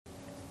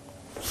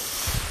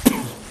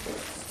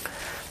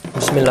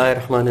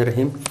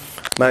Bismillahirrahmanirrahim.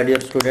 My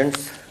dear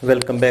students,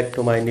 welcome back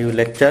to my new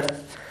lecture.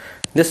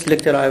 This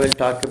lecture I will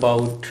talk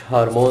about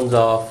hormones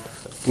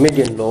of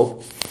median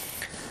lobe.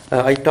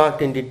 I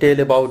talked in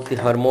detail about the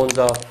hormones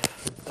of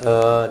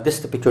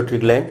the pituitary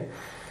gland,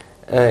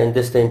 and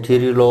this the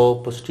anterior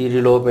lobe,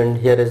 posterior lobe, and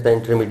here is the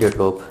intermediate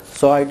lobe.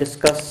 So I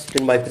discussed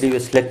in my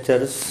previous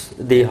lectures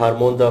the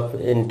hormones of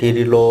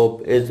anterior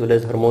lobe as well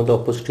as hormones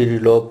of posterior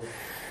lobe.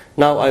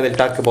 Now I will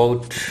talk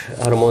about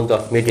hormones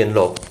of median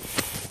lobe.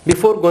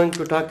 Before going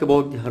to talk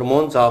about the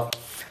hormones of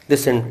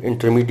this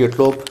intermediate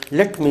lobe,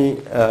 let me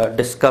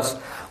discuss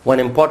one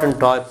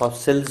important type of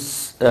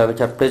cells which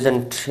are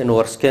present in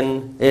our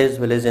skin as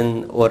well as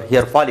in our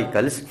hair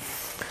follicles.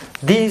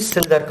 These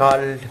cells are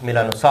called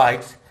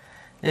melanocytes.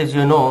 As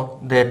you know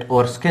that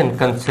our skin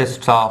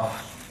consists of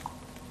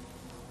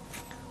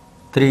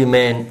three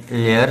main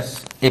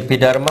layers: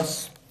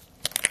 epidermis,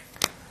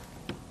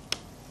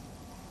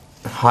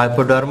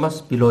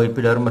 hypodermis, below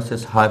epidermis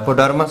is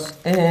hypodermis,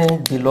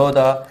 and below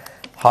the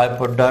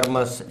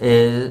hypodermis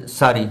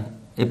is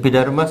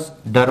epidermis,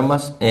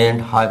 dermis,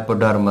 and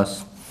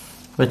hypodermis,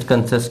 which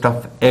consists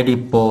of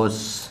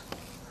adipose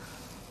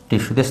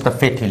tissue. This is the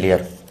fatty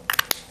layer.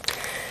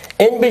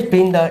 In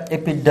between the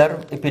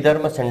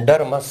epidermis and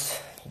dermis,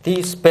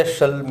 these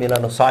special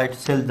melanocyte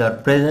cells are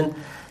present,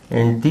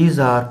 and these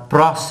are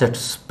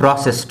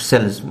processed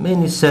cells.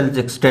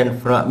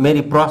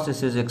 Many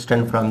processes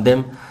extend from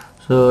them.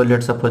 So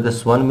let's suppose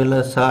this one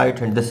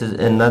melanocyte and this is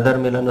another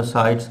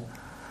melanocyte,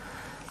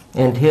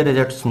 and here is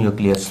its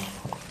nucleus.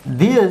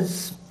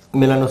 These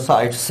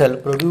melanocyte cells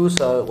produce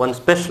one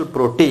special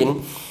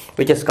protein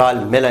which is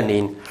called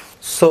melanin.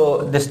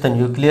 So this is the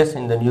nucleus.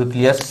 In the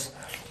nucleus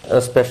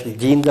special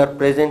genes are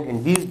present,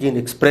 and these genes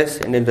express,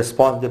 and in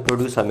response they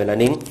produce a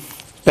melanin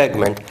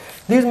pigment.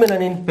 These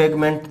melanin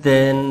pigment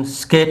then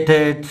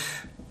scattered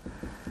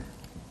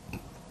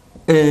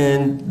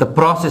in the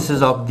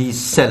processes of these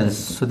cells.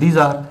 So these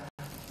are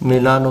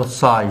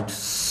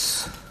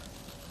melanocytes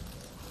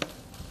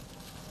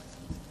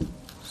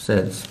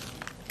cells.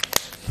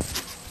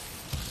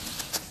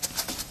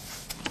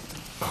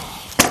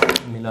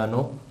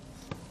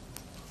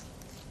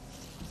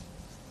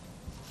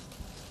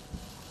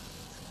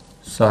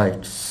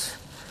 Melanocytes,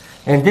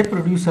 and they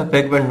produce a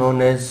pigment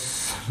known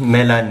as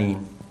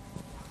melanin.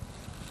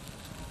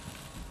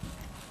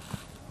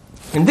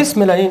 In this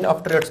melanin,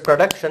 after its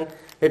production,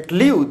 it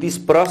leaves these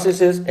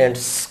processes and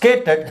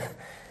scattered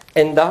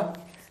in the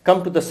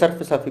come to the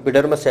surface of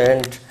epidermis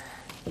and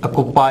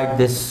occupied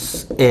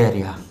this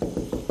area.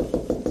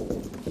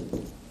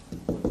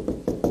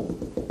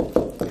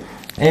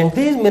 And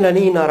these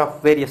melanin are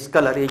of various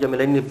color. ये जो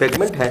melanin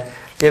pigment है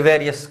ये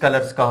various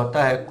colors का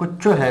होता है. कुछ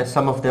जो है,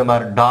 some of them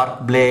are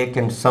dark black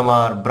and some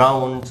are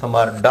brown, some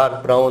are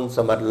dark brown,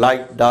 some are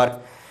light dark,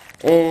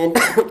 and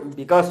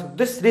because of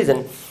this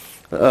reason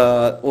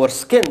our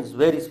skins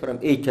varies from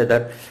each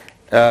other.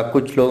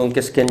 कुछ लोगों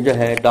के skin जो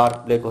है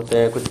डार्क ब्लैक होते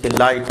हैं, कुछ के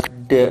light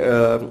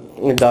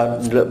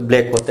dark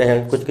black होते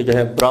हैं, कुछ के जो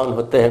है ब्राउन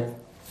होते हैं.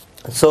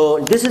 So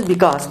this is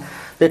because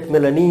that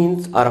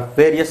melanins are of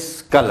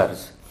various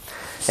colors.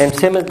 And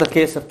same as the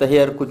case of the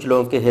hair, कुछ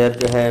लोगों के hair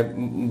जो है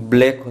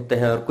ब्लैक होते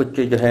हैं और कुछ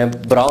जो है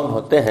ब्राउन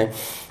होते हैं.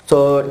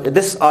 So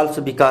this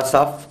also because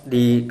of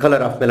the color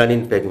of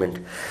melanin pigment.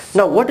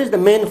 Now what is the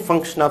main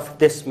function of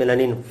this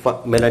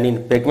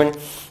melanin pigment?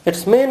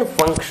 Its main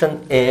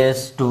function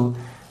is to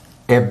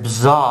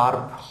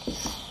absorb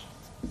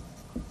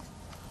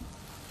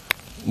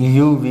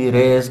UV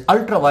rays,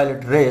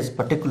 ultraviolet rays,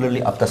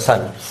 particularly of the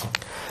sun.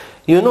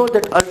 You know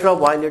that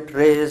ultraviolet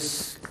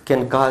rays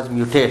can cause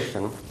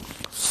mutation.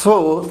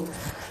 So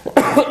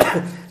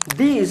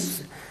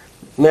this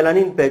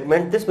melanin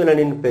pigment,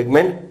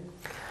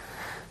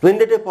 when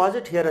they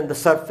deposit here on the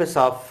surface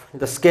of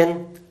the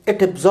skin,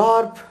 it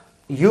absorbs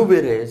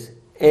UV rays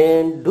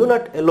and do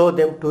not allow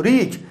them to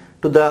reach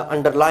to the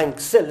underlying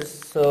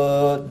cells.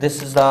 So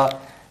this is the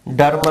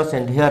dermis,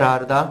 and here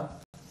are the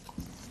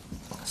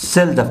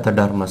cells of the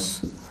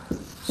dermis.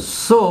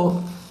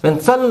 So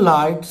when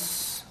sunlight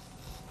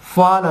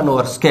fall on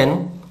our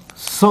skin,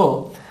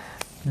 so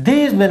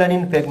these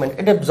melanin pigment,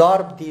 it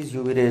absorbs these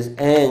UV rays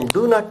and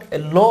do not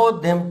allow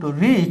them to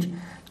reach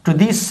to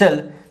these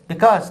cells,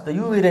 because the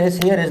UV rays,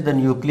 here is the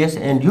nucleus,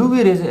 and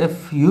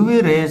if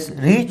UV rays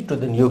reach to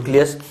the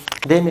nucleus,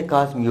 they may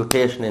cause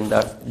mutation in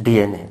the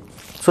DNA.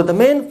 So the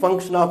main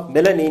function of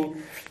melanin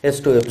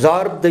is to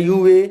absorb the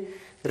UV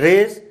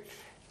rays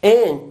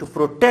and to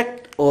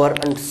protect our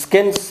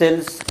skin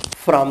cells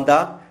from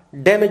the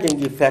damaging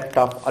effect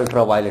of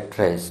ultraviolet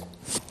rays.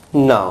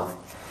 Now,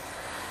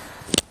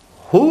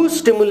 who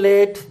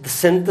stimulates the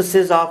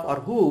synthesis of, or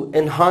who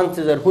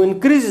enhances or who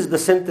increases the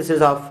synthesis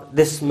of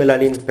this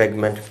melanin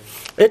pigment?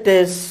 It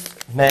is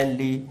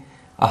mainly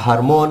a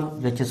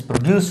hormone which is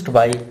produced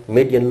by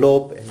median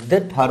lobe, and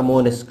that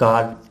hormone is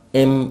called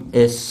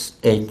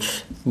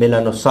MSH,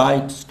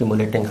 melanocyte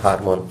stimulating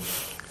hormone.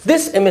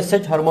 This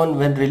MSH hormone,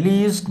 when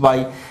released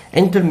by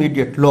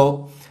intermediate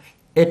lobe,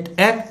 it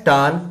acts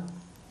on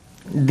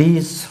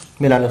these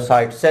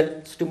melanocyte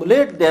cells,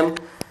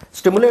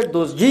 stimulate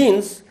those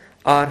genes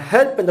or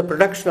help in the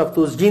production of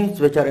those genes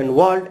which are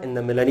involved in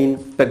the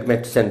melanin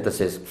pigment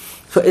synthesis.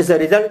 So as a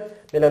result,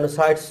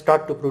 melanocytes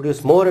start to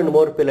produce more and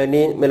more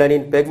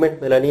melanin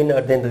pigment. Melanin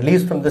are then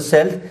released from the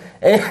cells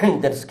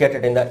and then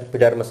scattered in the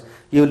epidermis.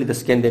 Usually the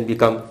skin then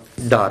become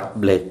dark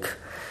black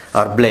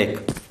or black.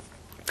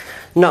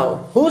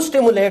 Now, who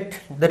stimulate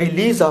the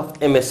release of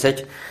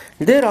MSH?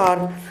 There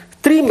are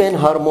three main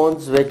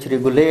hormones which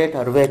regulate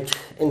or which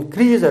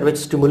increase or which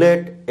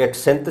stimulate its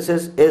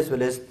synthesis as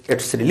well as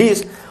its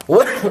release.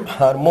 One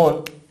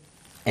hormone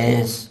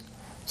is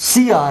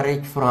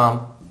CRH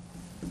from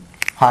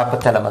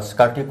hypothalamus,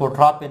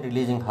 corticotropin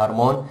releasing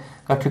hormone.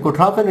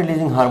 Corticotropin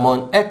releasing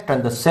hormone act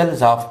on the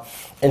cells of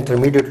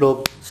intermediate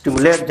lobe,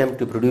 stimulate them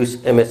to produce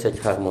MSH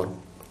hormone.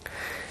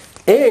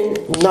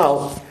 And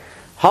now,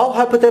 how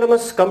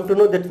hypothalamus come to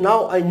know that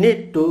now I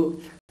need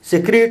to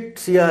secrete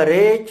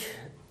CRH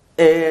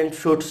and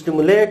should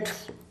stimulate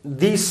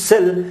these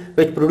cells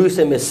which produce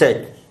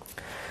MSH?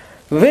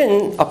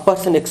 When a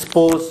person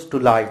exposed to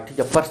light,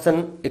 a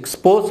person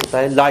exposed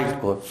to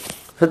light को,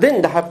 so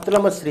then the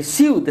hypothalamus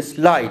receive this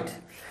light.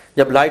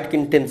 जब light की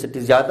intensity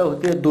ज़्यादा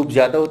होती है, धूप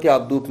ज़्यादा होती है,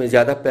 आप धूप में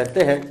ज़्यादा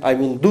पहनते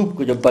हैं, धूप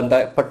को जब बंदा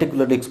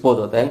पर्टिकुलरली एक्सपोज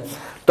होता है,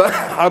 तो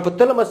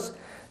hypothalamus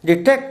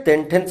detect the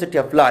intensity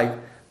of light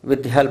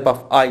with the help of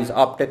eyes.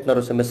 Optic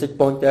nerve से मैसेज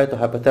पहुंच जाए तो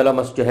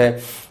हाइपोथैलेमस जो है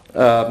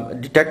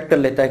डिटेक्ट कर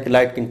लेता है कि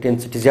लाइट की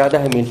इंटेंसिटी ज़्यादा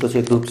है, मीन टू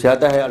से धूप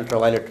ज़्यादा है,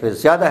 अल्ट्रावायलेट रेज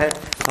ज़्यादा है,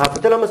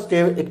 हाइपोथैलेमस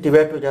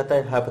एक्टिवेट हो जाता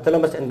है.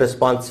 Hypothalamus in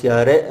response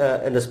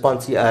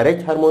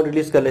CRH hormone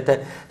release कर लेता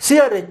है.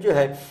 CRH जो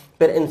है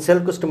फिर इन सेल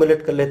को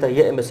स्टिमुलेट कर लेता है,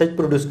 ये MSH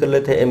प्रोड्यूस कर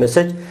लेते हैं.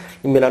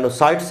 MSH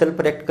मेलानोसाइट सेल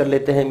पर एक्ट कर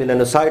लेते हैं,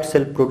 melanocyte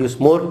cell produce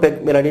more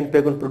melanin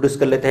पेगुन produce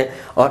कर लेते हैं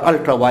और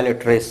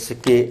अल्ट्रावायलेट रेस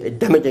के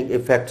डैमेजिंग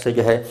इफेक्ट से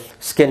जो है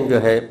स्किन जो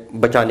है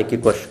बचाने की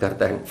कोशिश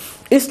करता है.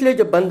 इसलिए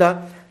जब बंदा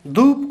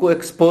धूप को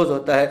एक्सपोज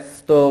होता है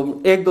तो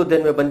एक दो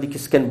दिन में बंदी की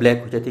स्किन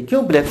ब्लैक हो जाती है.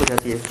 क्यों ब्लैक हो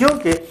जाती है?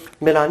 क्योंकि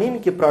मेलानिन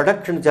की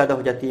प्रोडक्शन ज़्यादा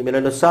हो जाती है.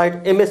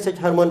 Melanocyte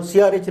MSH hormone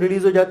CRH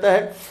release हो जाता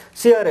है.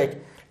 CRH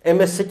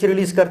MSH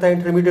रिलीज करता है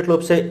इंटरमीडिएट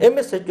लोब से.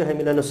 MSH जो है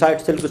मेलानोसाइट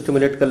सेल को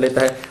स्टिमुलेट कर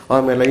लेता है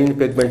और मेलानिन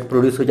पिगमेंट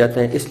प्रोड्यूस हो जाते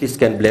हैं, इसलिए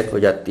स्किन ब्लैक हो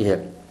जाती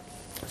है.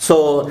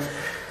 So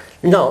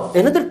now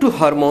another to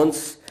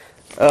hormones,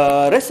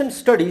 recent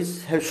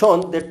studies have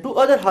shown that two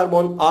other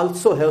hormones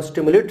also have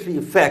stimulatory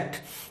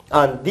effect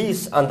on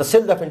the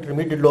cells of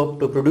intermediate lobe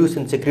to produce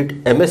and secrete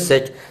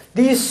MSH.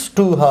 These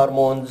two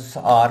hormones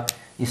are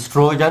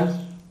estrogen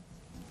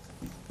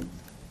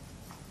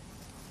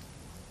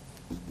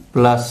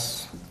plus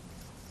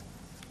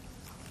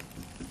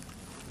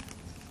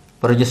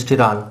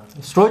progesterone.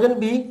 Oestrogen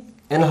भी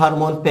इन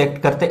hormone पे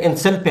act करते हैं, इन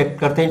cell पे act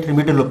करते हैं,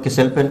 intermediate lobe के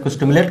cell पे इनको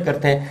स्टिमुलेट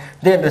करते हैं.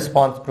 दे in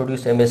response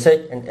produce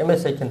MSH and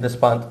MSH in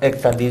response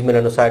act on these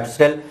melanocyte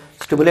cell,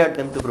 stimulate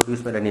them to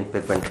produce melanin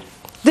pigment.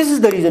 This is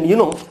the reason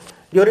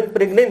during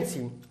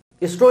pregnancy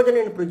oestrogen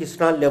and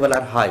progesterone level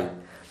are high.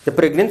 जब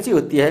pregnancy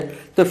होती है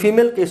तो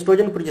female के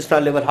oestrogen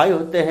progesterone level high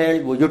होते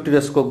हैं, वो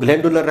uterus को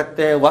glandular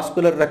रखते हैं,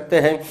 वास्कुलर रखते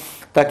हैं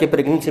ताकि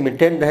प्रेगनेंसी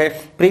मेंटेन रहे.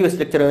 प्रीवियस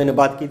लेक्चर में मैंने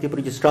बात की थी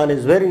progesterone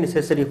is very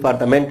necessary for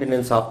the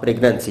maintenance of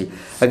pregnancy.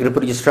 अगर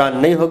प्रोजेस्टेरॉन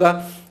नहीं होगा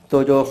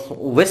तो जो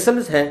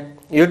वेसल्स हैं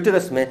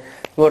यूटेरस में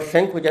वो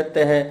श्रिंक हो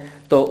जाते हैं,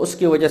 तो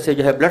उसकी वजह से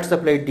जो है ब्लड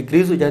सप्लाई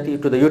डिक्रीज हो जाती है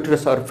टू द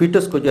यूटेरस और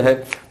फीटस को जो है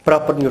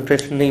प्रॉपर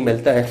न्यूट्रिशन नहीं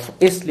मिलता है,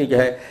 इसलिए जो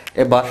है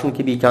एबॉर्शन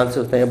की भी चांसेस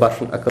होते हैं,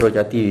 एबॉर्शन अकर हो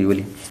जाती है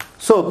यूजुअली.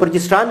 सो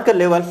प्रोजेस्टेरॉन का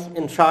level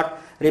in short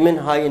remain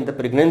high in the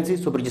pregnancy.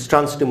 So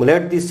progesterone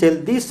stimulate these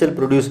cells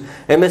produce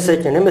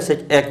MSH and MSH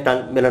act on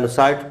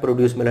melanocyte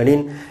produce melanin,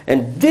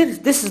 and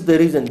this is the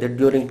reason that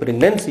during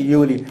pregnancy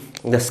usually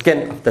the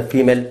skin of the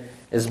female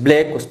is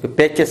black. उस पे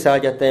patches आ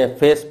जाते हैं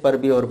face पर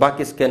भी और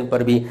बाकी skin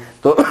पर भी,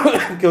 तो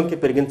क्योंकि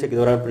प्रेगनेंसी के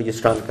दौरान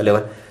प्रोजेस्टेरॉन का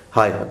लेवल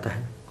हाई होता है.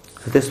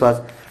 So this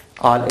was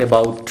all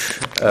about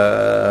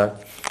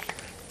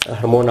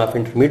hormone of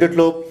intermediate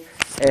lobe,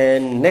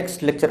 and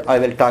next lecture I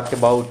will talk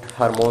about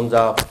hormones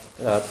of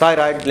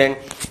thyroid gland.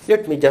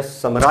 Let me just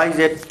summarize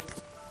it.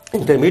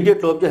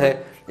 Intermediate lobe जो है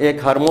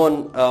एक hormone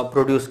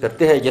produce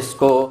करते हैं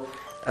जिसको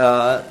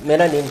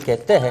melanin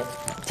कहते हैं,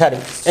 सॉरी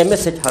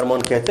MSH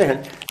हार्मोन कहते हैं.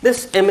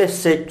 दिस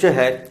MSH जो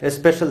है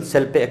स्पेशल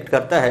सेल पे एक्ट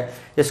करता है,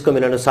 इसको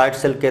मेलानोसाइट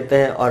सेल कहते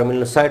हैं, और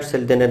melanocyte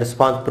cell then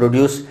response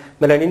produce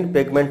melanin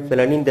pigment.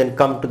 Melanin then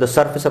come to the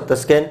surface of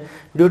the skin,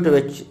 due to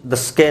which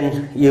the skin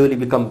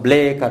usually become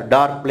black or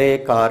dark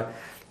black or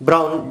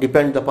brown,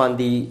 depends upon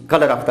the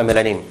color of the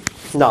melanin.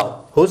 Now,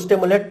 who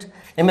stimulate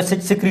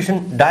MSH secretion?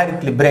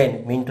 Directly brain,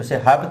 mean to say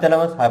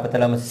hypothalamus.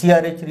 Hypothalamus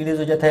CRH release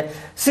हो जाता है.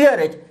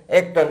 CRH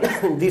act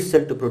on this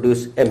cell to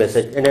produce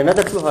MSH. And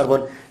another two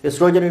hormone,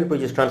 estrogen and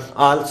progesterone,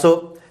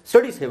 also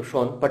studies have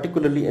shown,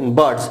 particularly in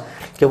birds,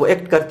 कि वो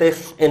act करते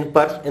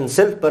हैं इन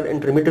cell पर,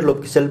 intermediate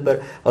lobe की cell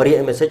पर, और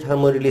ये MSH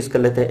हार्मोन रिलीज कर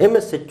लेते हैं.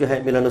 MSH जो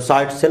है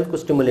मेलानोसाइट सेल को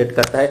स्टिमुलेट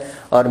करता है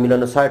और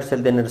melanocyte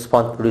cell then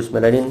response produce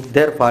melanin.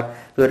 Therefore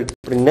during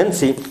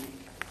pregnancy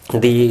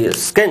the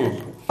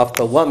skin of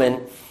the woman,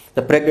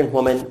 the pregnant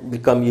woman,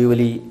 become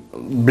usually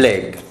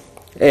black,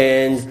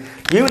 and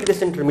usually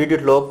this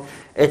intermediate lobe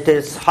it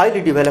is highly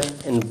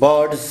developed in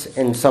birds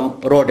in some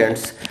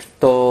rodents.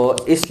 तो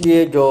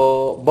इसलिए जो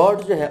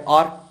birds जो है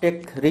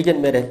Arctic region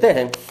में रहते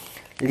हैं,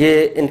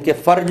 ये इनके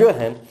फर जो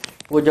हैं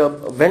वो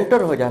जब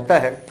विंटर हो जाता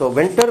है तो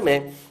विंटर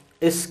में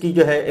इसकी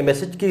जो है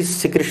एमएसएच की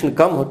सिक्रेशन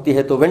कम होती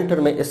है, तो विंटर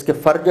में इसके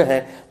फर जो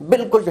है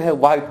बिल्कुल जो है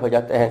वाइट हो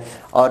जाते हैं।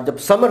 और जब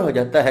समर हो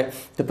जाता है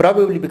तो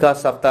probably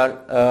because of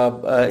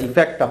the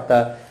effect of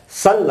the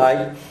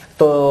sunlight,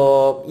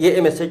 तो ये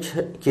एमएसएच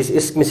की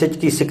इस मैसेज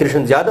की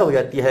सिक्रेशन ज़्यादा हो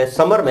जाती है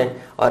समर में,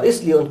 और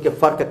इसलिए उनके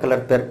फर का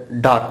कलर फिर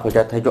डार्क हो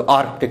जाता है, जो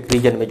आर्कटिक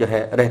रीजन में जो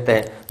है रहते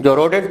हैं। जो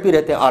रोडेंट भी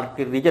रहते हैं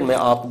आर्कटिक रीजन में,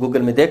 आप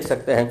गूगल में देख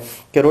सकते हैं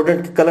कि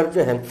रोडेंट के कलर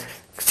जो है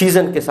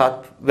सीजन के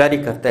साथ वेरी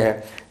करते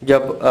हैं।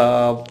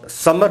 जब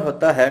समर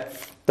होता है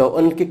तो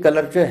उनके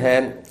कलर जो है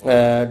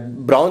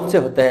ब्राउन से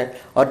होते हैं,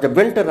 और जब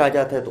विंटर आ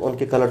जाता है तो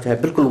उनके कलर जो है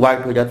बिल्कुल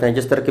वाइट हो जाते हैं।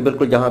 जिस तरह के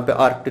बिल्कुल जहाँ पे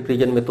आर्कटिक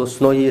रीजन में तो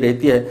स्नो ही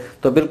रहती है,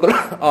 तो बिल्कुल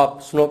आप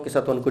स्नो के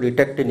साथ उनको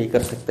डिटेक्ट ही नहीं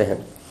कर सकते हैं।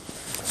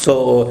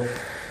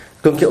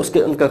 क्योंकि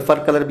उसके उनका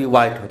फर कलर भी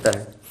वाइट होता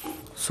है।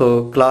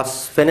 So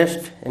class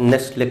finished. In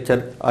next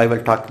lecture I will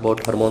talk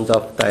about hormones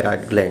of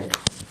thyroid gland.